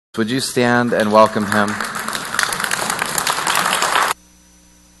Would you stand and welcome him?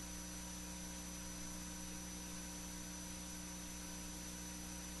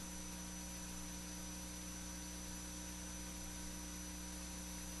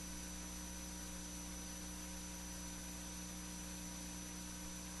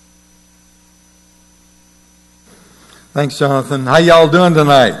 Thanks, Jonathan. How y'all doing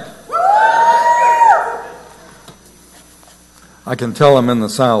tonight? I can tell I'm in the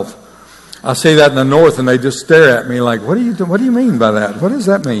South. I say that in the North, and they just stare at me like, "What do you mean by that? What does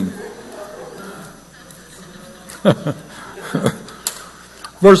that mean?"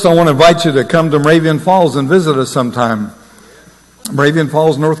 First, I want to invite you to come to Moravian Falls and visit us sometime. Moravian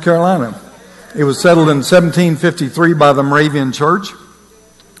Falls, North Carolina. It was settled in 1753 by the Moravian Church,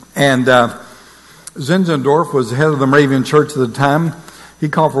 and Zinzendorf was the head of the Moravian Church at the time. He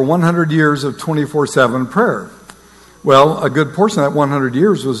called for 100 years of 24/7 prayer. Well, a good portion of that 100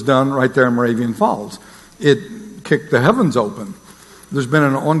 years was done right there in Moravian Falls. It kicked the heavens open. There's been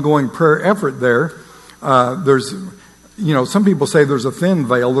an ongoing prayer effort there. Some people say there's a thin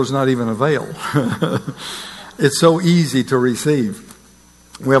veil. There's not even a veil. It's so easy to receive.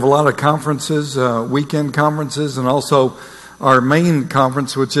 We have a lot of conferences, weekend conferences, and also our main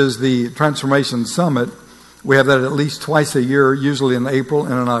conference, which is the Transformation Summit. We have that at least twice a year, usually in April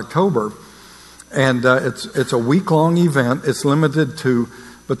and in October. And it's a week-long event. It's limited to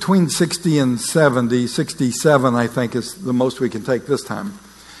between 60 and 70. 67, I think, is the most we can take this time.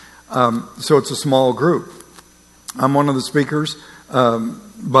 So it's a small group. I'm one of the speakers.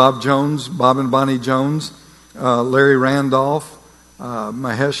 Bob and Bonnie Jones, Larry Randolph,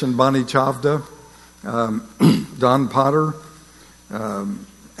 Mahesh and Bonnie Chavda, Don Potter,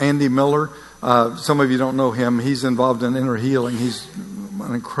 Andy Miller. Some of you don't know him. He's involved in inner healing. He's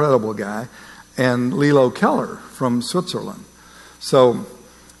an incredible guy. And Lilo Keller from Switzerland. So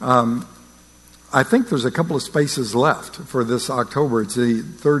I think there's a couple of spaces left for this October. It's the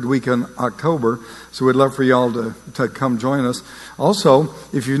third week in October, so we'd love for y'all to come join us. Also,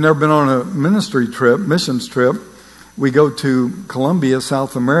 if you've never been on a missions trip, we go to Colombia,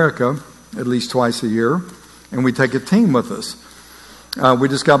 South America, at least twice a year, and we take a team with us. We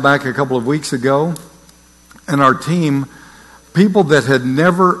just got back a couple of weeks ago, and our team, people that had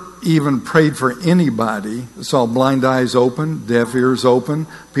never even prayed for anybody, saw blind eyes open, deaf ears open,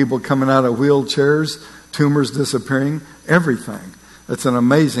 people coming out of wheelchairs, tumors disappearing, everything. It's an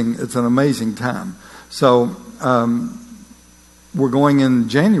amazing time. So we're going in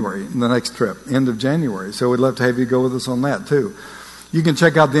January, the next trip, end of January. So we'd love to have you go with us on that too. You can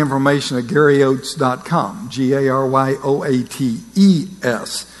check out the information at GaryOates.com,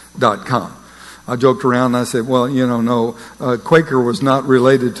 GaryOates.com. I joked around and I said, well, no, Quaker was not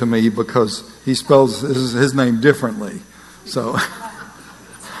related to me because he spells his name differently. So,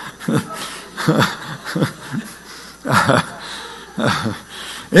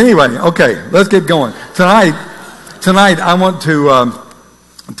 anyway, okay, let's get going. Tonight I want to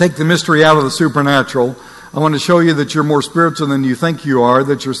take the mystery out of the supernatural. I want to show you that you're more spiritual than you think you are,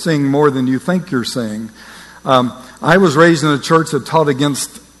 that you're seeing more than you think you're seeing. I was raised in a church that taught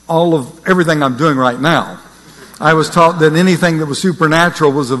against all of everything I'm doing right now. I was taught that anything that was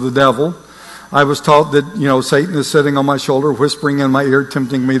supernatural was of the devil. I was taught that, Satan is sitting on my shoulder, whispering in my ear,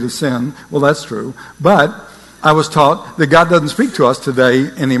 tempting me to sin. Well, that's true. But I was taught that God doesn't speak to us today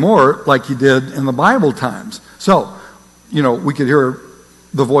anymore like he did in the Bible times. So, we could hear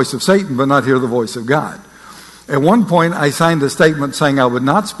the voice of Satan, but not hear the voice of God. At one point, I signed a statement saying I would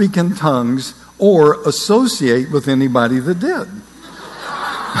not speak in tongues or associate with anybody that did.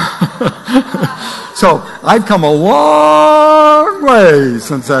 So I've come a long way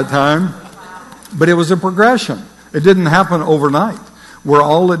since that time, but it was a progression. It didn't happen overnight. We're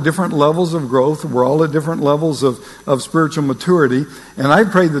all at different levels of growth. We're all at different levels of spiritual maturity. And I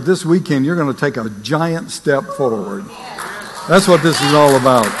pray that this weekend you're going to take a giant step forward. That's what this is all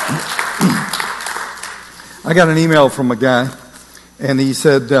about. I got an email from a guy, and he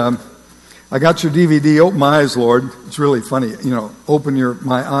said, I got your DVD, Open My Eyes, Lord. It's really funny, open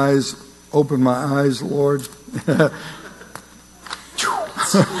my eyes, Lord. I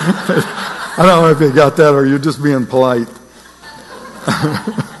don't know if you got that or you're just being polite.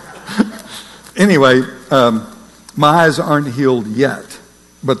 Anyway, my eyes aren't healed yet,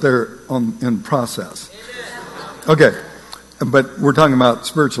 but they're in process. Okay, but we're talking about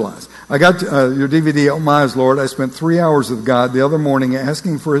spiritual eyes. I got your DVD, Open My Eyes, Lord. I spent 3 hours with God the other morning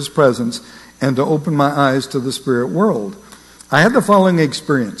asking for his presence and to open my eyes to the spirit world. I had the following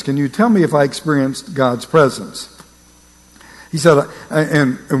experience. Can you tell me if I experienced God's presence? He said,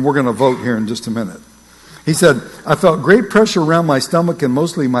 and we're going to vote here in just a minute. He said, I felt great pressure around my stomach and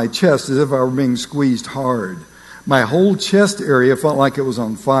mostly my chest as if I were being squeezed hard. My whole chest area felt like it was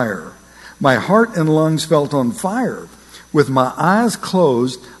on fire. My heart and lungs felt on fire. With my eyes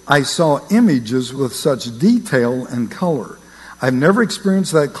closed, I saw images with such detail and color. I've never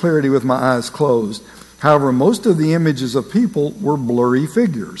experienced that clarity with my eyes closed. However, most of the images of people were blurry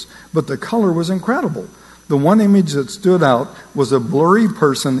figures, but the color was incredible. The one image that stood out was a blurry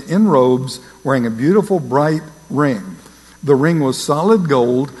person in robes wearing a beautiful bright ring. The ring was solid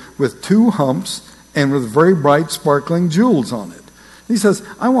gold with 2 humps and with very bright sparkling jewels on it. He says,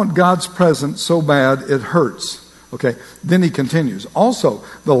 I want God's presence so bad it hurts. Okay, then he continues. Also,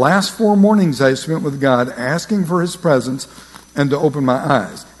 the last 4 mornings I spent with God asking for his presence and to open my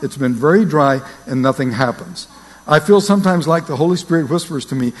eyes. It's been very dry and nothing happens. I feel sometimes like the Holy Spirit whispers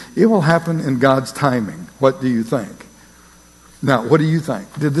to me, it will happen in God's timing. What do you think? Now, what do you think?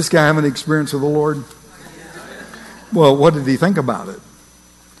 Did this guy have an experience with the Lord? Well, what did he think about it?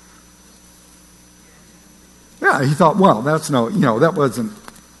 Yeah, he thought, well, that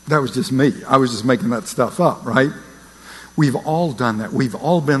was just me. I was just making that stuff up, right? We've all done that. We've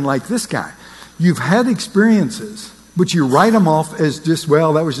all been like this guy. You've had experiences, but you write them off as just,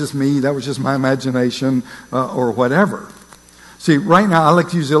 well, that was just me, that was just my imagination, or whatever. See, right now, I like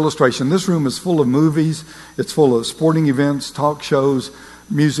to use illustration. This room is full of movies. It's full of sporting events, talk shows,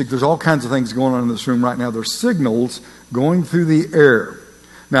 music. There's all kinds of things going on in this room right now. There's signals going through the air.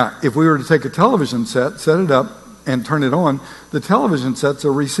 Now, if we were to take a television set it up, and turn it on, the television set's a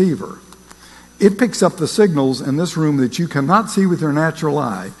receiver. It picks up the signals in this room that you cannot see with your natural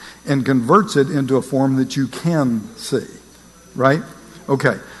eye and converts it into a form that you can see. Right?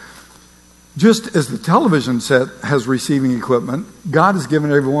 Okay. Just as the television set has receiving equipment, God has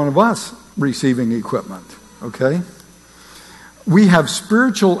given every one of us receiving equipment. Okay? We have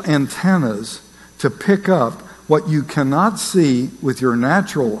spiritual antennas to pick up what you cannot see with your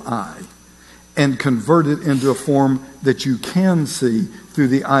natural eye and convert it into a form that you can see through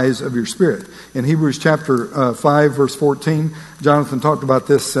the eyes of your spirit. In Hebrews chapter 5, verse 14, Jonathan talked about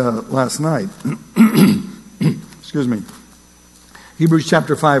this last night. Excuse me. Hebrews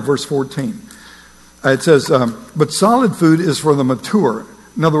chapter 5, verse 14. It says, but solid food is for the mature.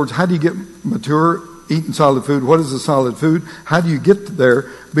 In other words, how do you get mature? Eating solid food. What is a solid food? How do you get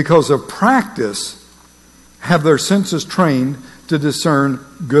there? Because of practice, have their senses trained to discern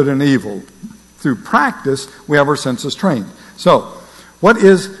good and evil. Through practice, we have our senses trained. So, what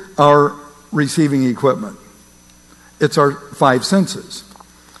is our receiving equipment? It's our 5 senses.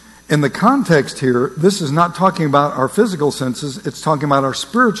 In the context here, this is not talking about our physical senses, it's talking about our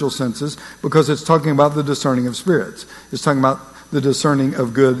spiritual senses, because it's talking about the discerning of spirits. It's talking about the discerning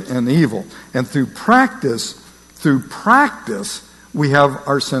of good and evil. And through practice, we have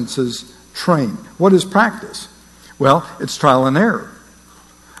our senses trained. What is practice? Well, it's trial and error.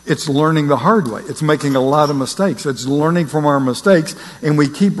 It's learning the hard way. It's making a lot of mistakes. It's learning from our mistakes, and we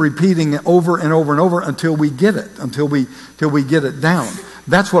keep repeating it over and over and over until we get it, until we get it down.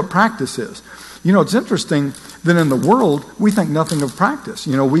 That's what practice is. You know, it's interesting that in the world, we think nothing of practice.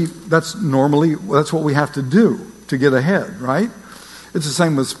 You know, that's what we have to do to get ahead, right? It's the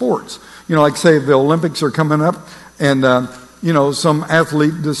same with sports. You know, like say the Olympics are coming up, and some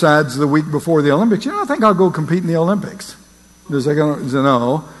athlete decides the week before the Olympics, I think I'll go compete in the Olympics.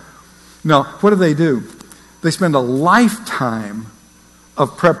 No. What do? They spend a lifetime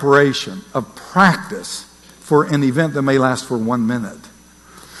of preparation, of practice for an event that may last for 1 minute.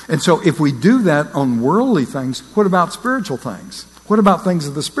 And so if we do that on worldly things, what about spiritual things? What about things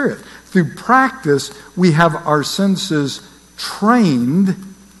of the Spirit? Through practice, we have our senses trained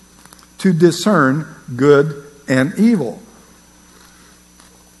to discern good and evil.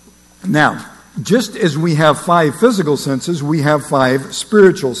 Now, just as we have 5 physical senses, we have 5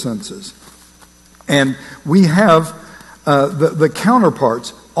 spiritual senses. And we have the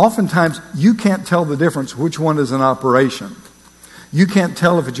counterparts. Oftentimes, you can't tell the difference which one is in operation. You can't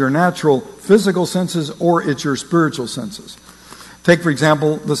tell if it's your natural physical senses or it's your spiritual senses. Take, for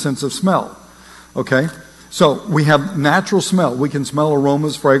example, the sense of smell. Okay? So, we have natural smell. We can smell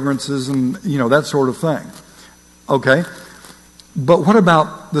aromas, fragrances, and, that sort of thing. Okay? But what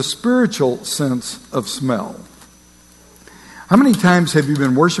about the spiritual sense of smell? How many times have you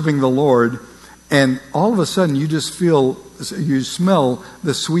been worshiping the Lord and all of a sudden you smell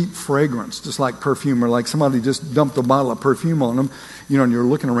the sweet fragrance, just like perfume, or like somebody just dumped a bottle of perfume on them, and you're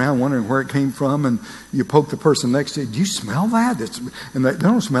looking around wondering where it came from, and you poke the person next to you, do you smell that? And they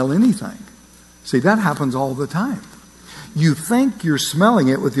don't smell anything. See, that happens all the time. You think you're smelling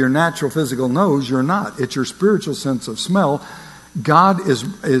it with your natural physical nose, you're not. It's your spiritual sense of smell. God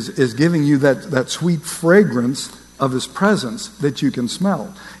is giving you that sweet fragrance of His presence that you can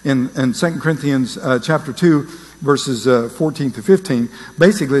smell. In 2 Corinthians chapter 2, verses 14 to 15,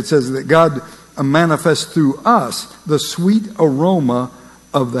 basically it says that God manifests through us the sweet aroma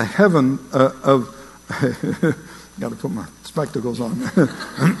of the heaven of... Got to put my spectacles on.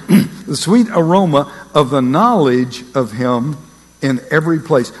 The sweet aroma of the knowledge of Him in every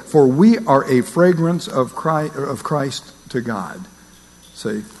place. For we are a fragrance of Christ to God.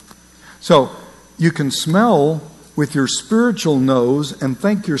 See? So you can smell with your spiritual nose and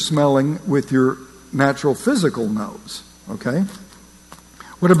think you're smelling with your natural physical nose. Okay?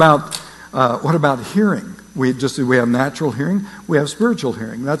 What about hearing? We have natural hearing. We have spiritual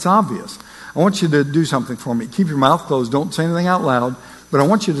hearing. That's obvious. I want you to do something for me. Keep your mouth closed. Don't say anything out loud. But I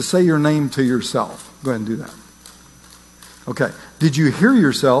want you to say your name to yourself. Go ahead and do that. Okay. Did you hear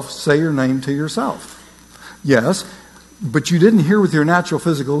yourself say your name to yourself? Yes. But you didn't hear with your natural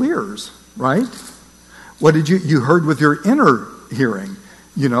physical ears, right? What did you heard with your inner hearing,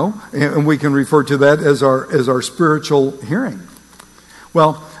 and we can refer to that as our spiritual hearing.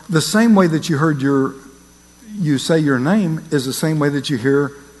 Well, the same way that you say your name is the same way that you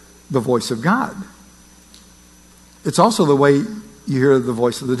hear the voice of God. It's also the way you hear the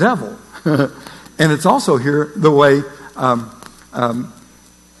voice of the devil. And it's also the way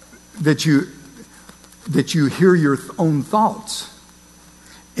that you hear your own thoughts.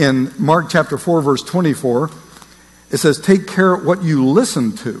 In Mark chapter 4, verse 24, it says, take care what you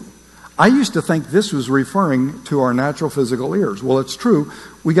listen to. I used to think this was referring to our natural physical ears. Well, it's true.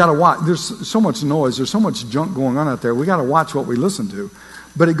 We got to watch. There's so much noise. There's so much junk going on out there. We got to watch what we listen to.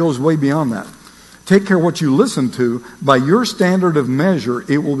 But it goes way beyond that. Take care what you listen to. By your standard of measure,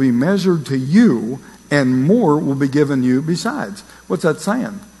 it will be measured to you, and more will be given you besides. What's that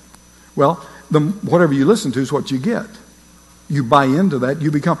saying? Well, whatever you listen to is what you get. You buy into that, you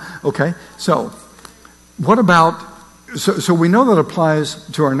become... Okay, so what about... So we know that applies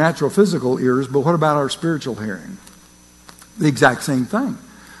to our natural physical ears, but what about our spiritual hearing? The exact same thing.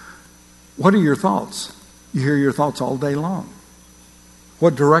 What are your thoughts? You hear your thoughts all day long.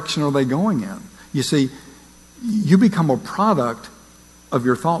 What direction are they going in? You see, you become a product of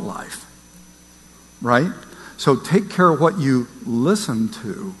your thought life, right? So take care of what you listen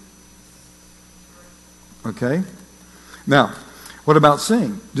to. Okay? Now, what about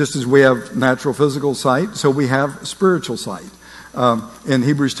seeing? Just as we have natural physical sight, so we have spiritual sight. In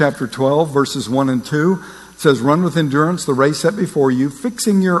Hebrews chapter 12, verses 1 and 2, it says, run with endurance the race set before you,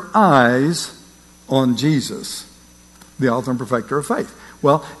 fixing your eyes on Jesus, the author and perfecter of faith.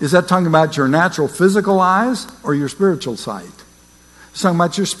 Well, is that talking about your natural physical eyes or your spiritual sight? It's talking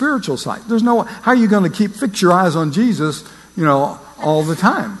about your spiritual sight. How are you going to fix your eyes on Jesus, all the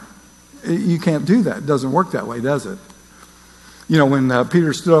time? You can't do that. It doesn't work that way, does it? When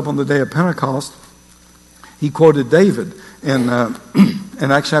Peter stood up on the day of Pentecost, he quoted David. In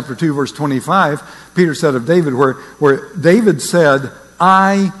Acts chapter 2, verse 25, Peter said of David, where David said,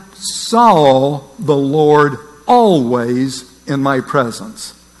 I saw the Lord always in my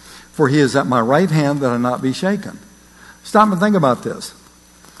presence, for He is at my right hand that I not be shaken. Stop and think about this.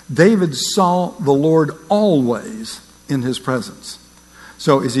 David saw the Lord always in His presence.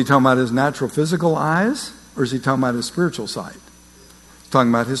 So is he talking about his natural physical eyes, or is he talking about his spiritual sight? He's talking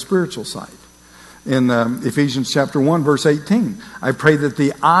about his spiritual sight. In Ephesians chapter 1, verse 18, I pray that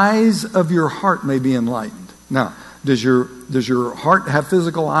the eyes of your heart may be enlightened. Now, does your heart have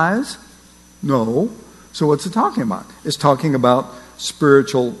physical eyes? No. So what's it talking about? It's talking about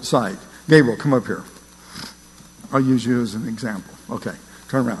spiritual sight. Gabriel, come up here. I'll use you as an example. Okay,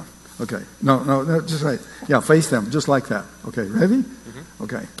 turn around. Okay, no, just right. Yeah, face them, just like that. Okay, ready? Mm-hmm.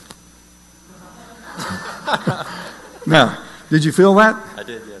 Okay. Now, did you feel that? I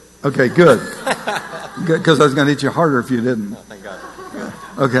did, yes. Okay, good. Because I was going to hit you harder if you didn't. Oh, thank God.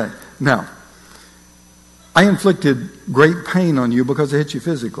 Okay, now, I inflicted great pain on you because I hit you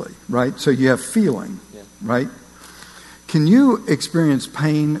physically, right? So you have feeling, yeah. Right? Can you experience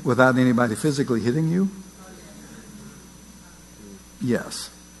pain without anybody physically hitting you? Yes.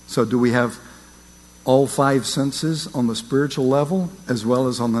 So do we have all five senses on the spiritual level as well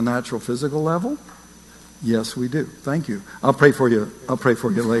as on the natural physical level? Yes, we do. Thank you. I'll pray for you. I'll pray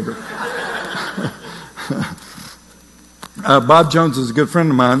for you later. Bob Jones is a good friend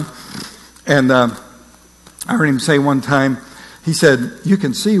of mine, and I heard him say one time, he said, you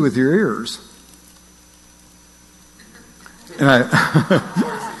can see with your ears. And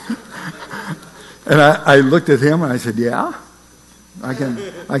I looked at him and I said, yeah, I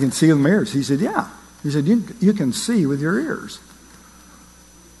can see with my ears. He said, yeah. He said, you can see with your ears.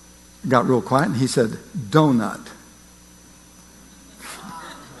 Got real quiet and he said, donut.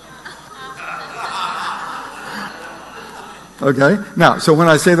 Okay? Now, so when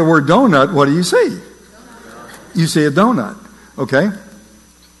I say the word donut, what do you see? You see a donut. Okay?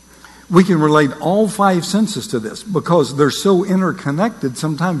 We can relate all 5 senses to this because they're so interconnected,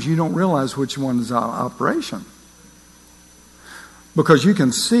 sometimes you don't realize which one is out of operation. Because you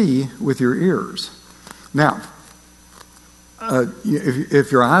can see with your ears. Now,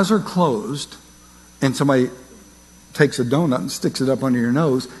 if your eyes are closed and somebody takes a donut and sticks it up under your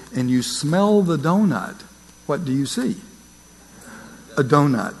nose and you smell the donut, what do you see? A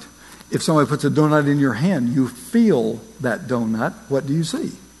donut. If somebody puts a donut in your hand, you feel that donut, what do you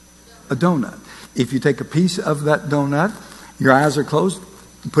see? A donut. If you take a piece of that donut, your eyes are closed,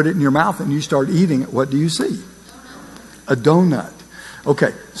 you put it in your mouth and you start eating it, what do you see? A donut.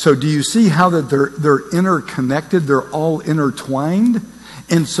 Okay, so do you see how that they're interconnected? They're all intertwined?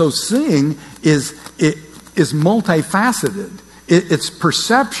 And so seeing is multifaceted. It's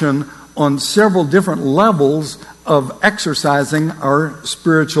perception on several different levels of exercising our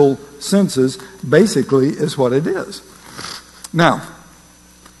spiritual senses, basically, is what it is. Now,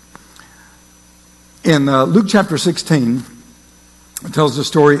 in Luke chapter 16, it tells the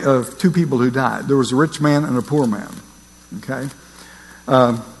story of 2 people who died. There was a rich man and a poor man. Okay?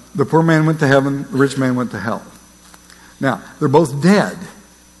 The poor man went to heaven, the rich man went to hell. Now, they're both dead.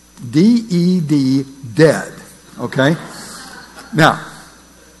 D-E-D, dead. Okay? Now,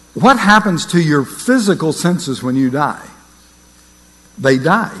 what happens to your physical senses when you die? They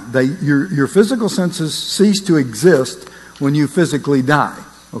die. Your physical senses cease to exist when you physically die.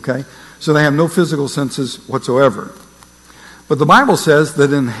 Okay? So they have no physical senses whatsoever. But the Bible says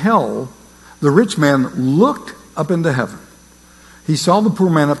that in hell, the rich man looked up into heaven. He saw the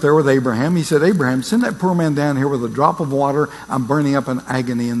poor man up there with Abraham. He said, Abraham, send that poor man down here with a drop of water. I'm burning up in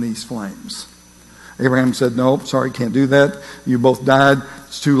agony in these flames. Abraham said, no, sorry, can't do that. You both died.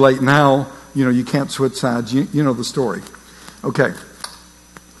 It's too late now. You can't switch sides. You know the story. Okay.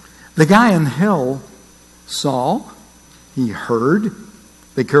 The guy in hell saw, he heard,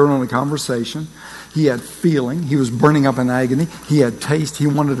 they carried on a conversation. He had feeling. He was burning up in agony. He had taste. He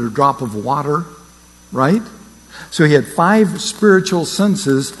wanted a drop of water, right? So he had 5 spiritual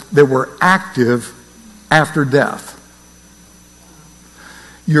senses that were active after death.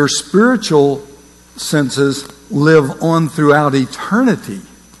 Your spiritual senses live on throughout eternity.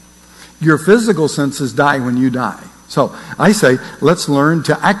 Your physical senses die when you die. So I say, let's learn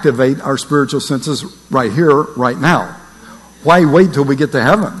to activate our spiritual senses right here, right now. Why wait till we get to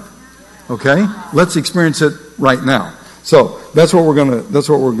heaven? Okay? Let's experience it right now. So that's what we're gonna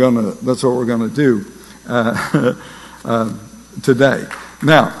do today.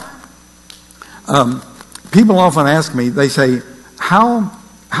 Now, people often ask me, they say, how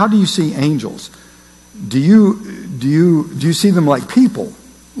do you see angels? Do you see them like people?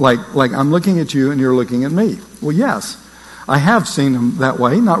 Like I'm looking at you and you're looking at me. Well, yes, I have seen them that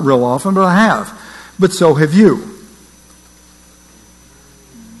way, not real often, but I have. But so have you.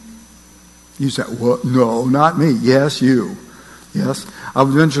 You say, well, no, not me. Yes, you. Yes. I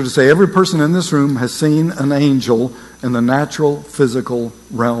would venture to say every person in this room has seen an angel in the natural physical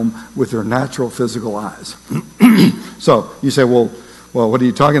realm with their natural physical eyes. So you say, well, what are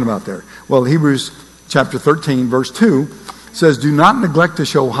you talking about there? Well, Hebrews chapter 13, verse 2 says, do not neglect to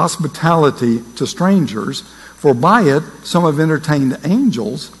show hospitality to strangers, for by it some have entertained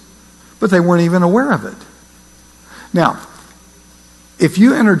angels, but they weren't even aware of it. Now, if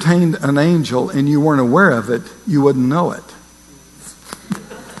you entertained an angel and you weren't aware of it, you wouldn't know it.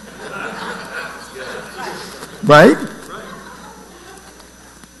 Right?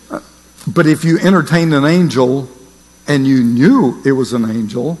 But if you entertained an angel and you knew it was an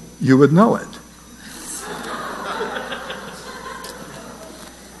angel, you would know it.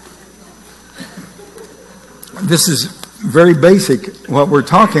 This is very basic, what we're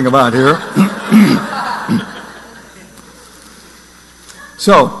talking about here.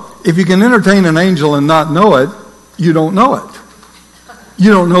 So, if you can entertain an angel and not know it, you don't know it.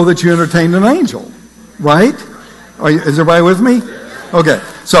 You don't know that you entertained an angel, right? Is everybody with me? Okay,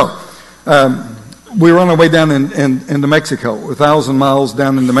 so we were on our way down into Mexico, 1,000 miles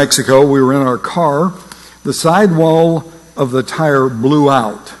down into Mexico. We were in our car. The sidewall of the tire blew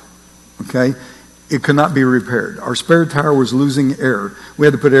out, okay? It could not be repaired. Our spare tire was losing air. We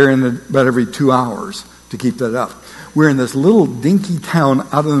had to put air in it about every 2 hours to keep that up. We're in this little dinky town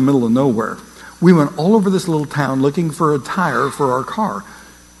out in the middle of nowhere. We went all over this little town looking for a tire for our car.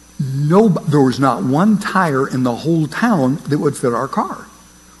 There was not one tire in the whole town that would fit our car.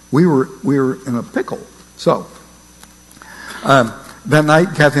 We were in a pickle. So that night,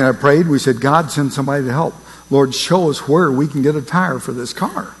 Kathy and I prayed. We said, God, send somebody to help. Lord, show us where we can get a tire for this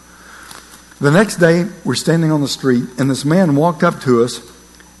car. The next day, we're standing on the street, and this man walked up to us,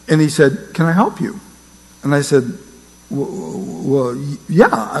 and he said, "Can I help you?" And I said, "Well,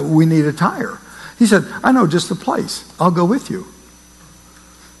 yeah, we need a tire." He said, "I know just the place. I'll go with you."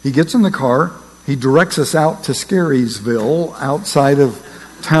 He gets in the car. He directs us out to Scarysville, outside of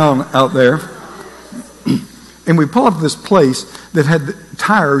town out there. And we pull up this place that had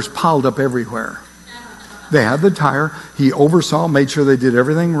tires piled up everywhere. They had the tire. He oversaw, made sure they did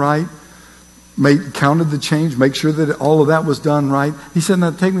everything right, counted the change, make sure that all of that was done right. He said,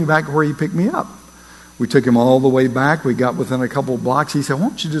 "Now take me back where you picked me up." We took him all the way back. We got within a couple of blocks. He said, "Why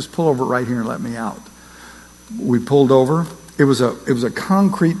don't you just pull over right here and let me out?" We pulled over. It was a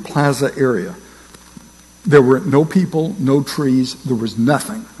concrete plaza area. There were no people, no trees. There was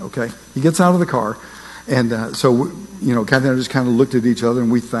nothing. Okay. He gets out of the car, and so Kathy and I just kind of looked at each other,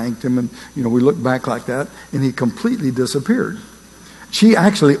 and we thanked him, and we looked back like that, and he completely disappeared. She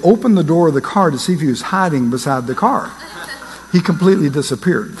actually opened the door of the car to see if he was hiding beside the car. He completely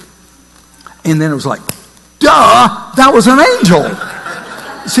disappeared. And then it was like, duh, that was an angel.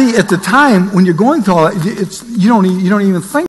 See, at the time when you're going through all that, you don't even think